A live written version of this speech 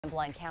In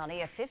Blount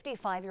County, a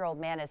 55-year-old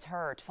man is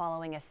hurt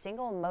following a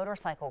single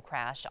motorcycle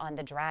crash on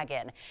the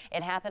Dragon.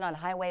 It happened on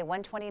Highway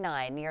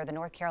 129 near the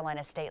North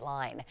Carolina state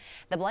line.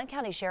 The Blount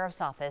County Sheriff's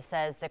Office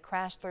says the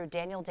crash threw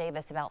Daniel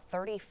Davis about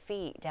 30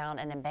 feet down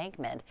an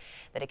embankment.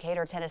 The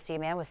Decatur, Tennessee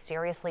man was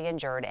seriously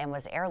injured and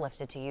was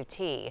airlifted to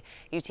UT.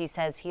 UT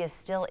says he is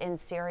still in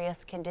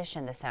serious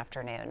condition this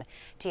afternoon.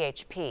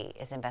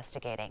 THP is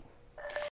investigating.